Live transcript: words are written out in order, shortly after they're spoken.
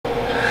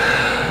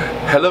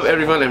Hello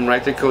everyone, I'm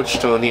writer coach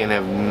Tony and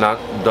I've not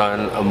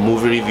done a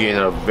movie review in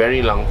a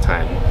very long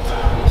time.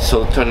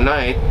 So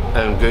tonight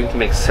I'm going to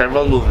make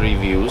several movie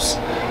reviews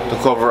to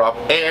cover up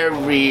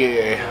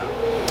every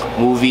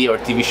movie or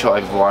TV show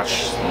I've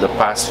watched the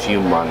past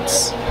few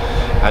months.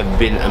 I've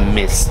been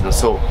amiss.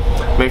 So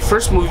my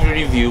first movie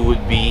review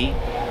would be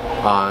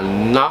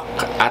Knock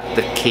at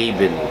the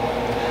Cabin.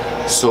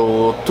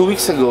 So 2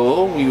 weeks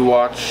ago we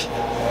watched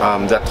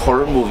that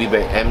horror movie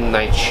by M.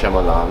 Night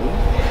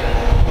Shymalan.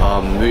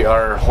 We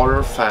are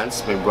horror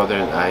fans, my brother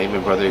and I. My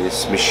brother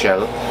is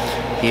Michelle.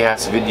 He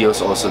has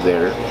videos also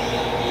there.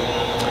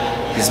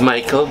 He's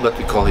Michael, but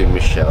we call him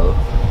Michelle.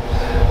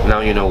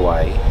 Now you know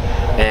why.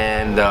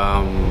 And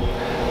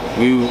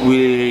we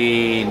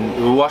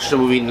watched the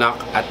movie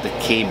Knock at the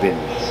Cabin.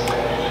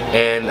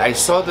 And I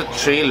saw the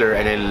trailer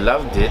and I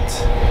loved it.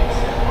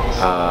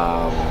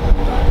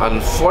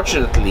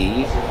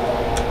 Unfortunately,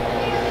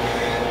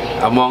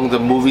 among the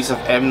movies of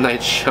M.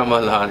 Night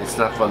Shyamalan, it's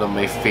not one of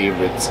my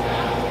favorites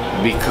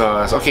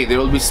because, okay, there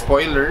will be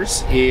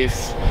spoilers.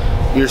 If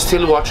you're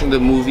still watching the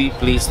movie,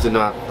 please do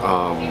not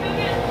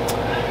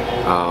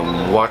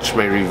watch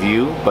my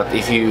review. But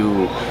if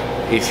you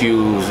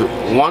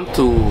want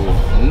to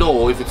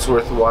know if it's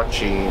worth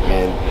watching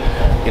and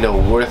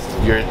worth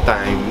your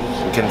time,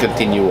 you can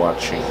continue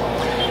watching.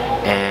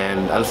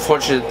 And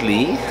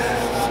unfortunately,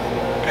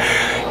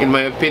 in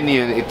my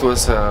opinion, it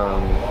was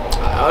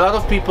a lot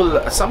of people,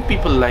 some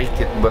people liked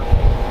it, but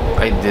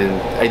I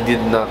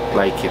did not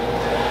like it.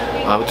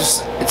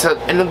 It's an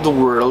end of the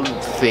world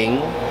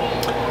thing,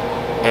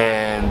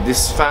 and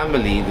this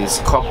family,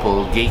 this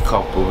couple, gay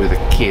couple with a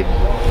kid,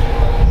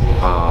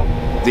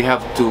 they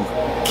have to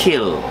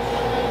kill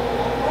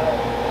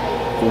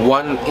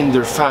one in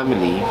their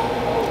family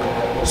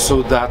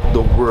so that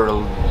the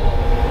world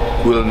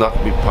will not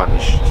be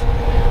punished.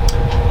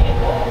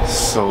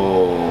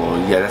 So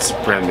yeah, that's the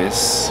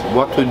premise.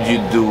 What would you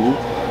do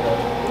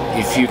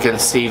if you can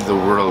save the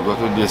world? What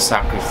would you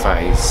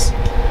sacrifice?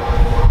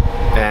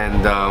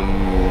 And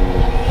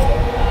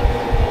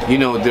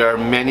there are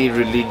many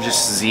religious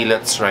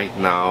zealots right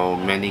now,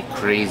 many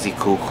crazy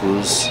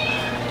cuckoos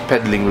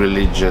peddling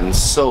religion.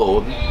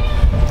 So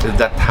if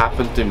that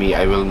happened to me,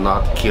 I will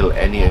not kill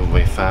any of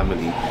my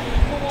family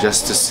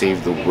just to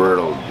save the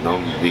world,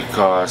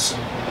 because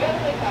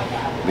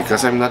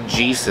I'm not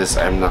Jesus,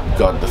 I'm not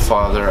God the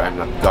Father, I'm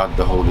not God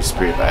the Holy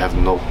Spirit. I have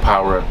no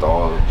power at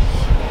all.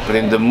 But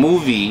in the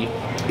movie,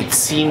 it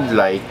seemed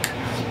like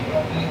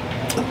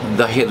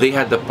they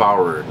had the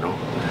power,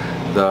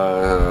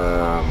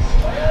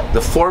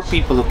 The four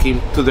people who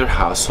came to their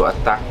house, who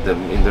attacked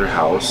them in their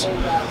house,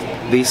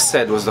 they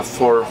said was the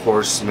four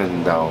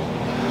horsemen of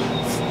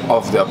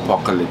the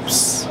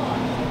apocalypse.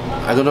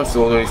 I don't know if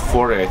there were only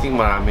four. I think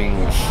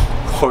maraming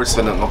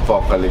horsemen ng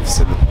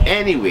apocalypse.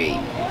 Anyway,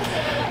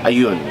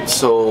 ayun.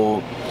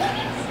 So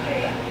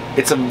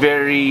it's a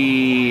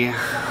very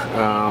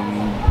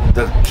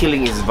the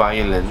killing is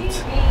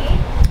violent,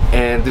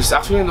 and there's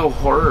actually no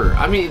horror.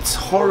 I mean, it's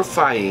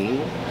horrifying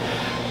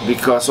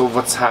because of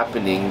what's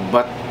happening,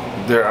 but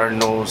there are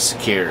no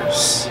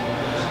scares.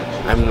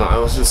 I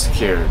wasn't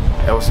scared.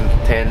 I wasn't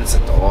tense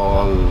at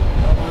all.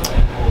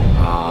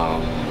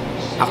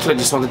 Actually, I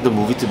just wanted the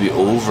movie to be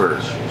over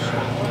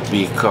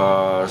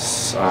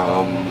because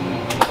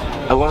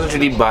I wasn't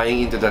really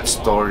buying into that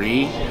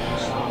story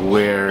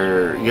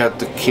where you have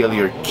to kill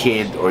your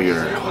kid or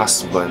your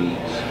husband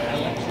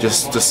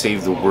just to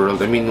save the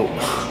world. I mean,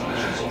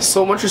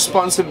 so much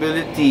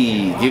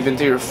responsibility given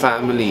to your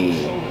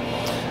family.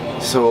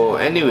 So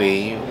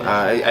anyway,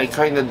 I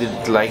kind of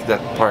didn't like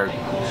that part.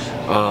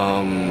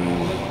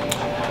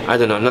 I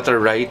don't know, I'm not a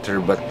writer,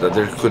 but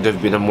there could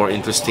have been a more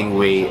interesting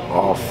way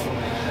of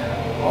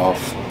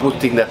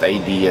putting that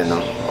idea,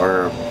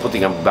 or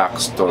putting a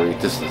backstory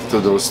to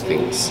those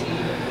things.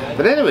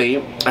 But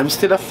anyway, I'm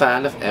still a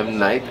fan of M.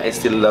 Night. I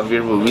still love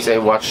your movies. I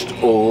watched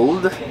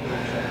Old.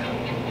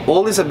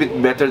 Old is a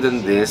bit better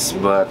than this,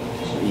 but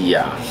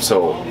yeah,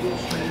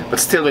 but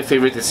still my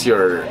favorite is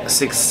your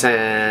Sixth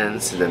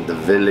Sense, and then The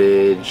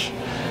Village,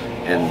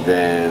 and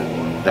then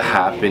The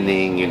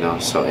Happening,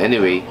 So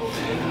anyway,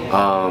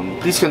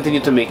 please continue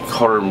to make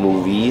horror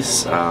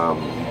movies.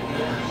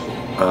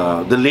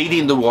 The Lady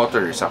in the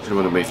Water is actually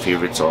one of my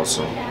favorites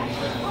also.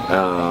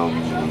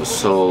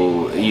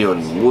 So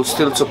we'll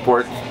still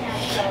support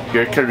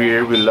your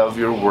career. We love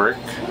your work.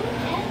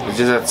 It's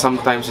just that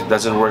sometimes it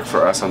doesn't work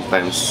for us.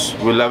 Sometimes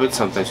we love it,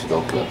 sometimes we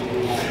don't love it.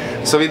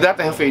 So with that,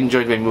 I hope you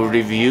enjoyed my movie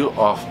review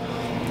of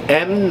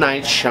M.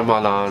 Night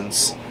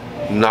Shyamalan's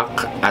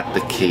Knock at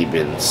the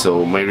Cabin.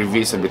 So my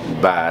review is a bit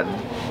bad,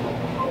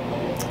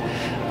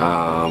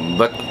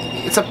 but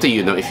it's up to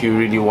you. If you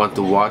really want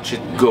to watch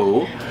it,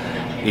 go.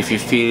 If you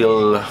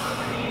feel,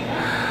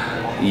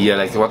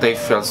 like what I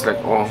felt, it's like,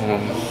 oh,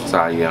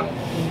 sayang,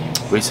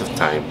 waste of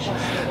time.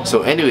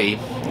 So anyway,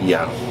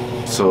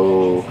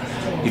 so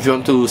if you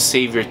want to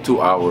save your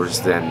 2 hours,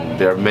 then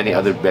there are many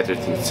other better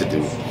things to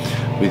do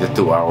with the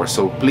 2 hours.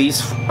 So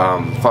please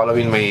follow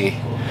in my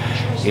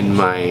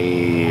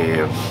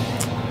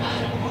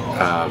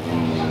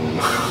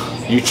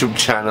YouTube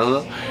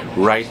channel,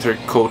 Writer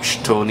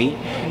Coach Tony,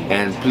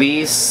 and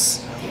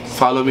please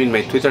follow me in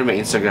my Twitter, my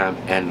Instagram,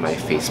 and my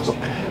Facebook.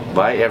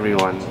 Bye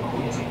everyone.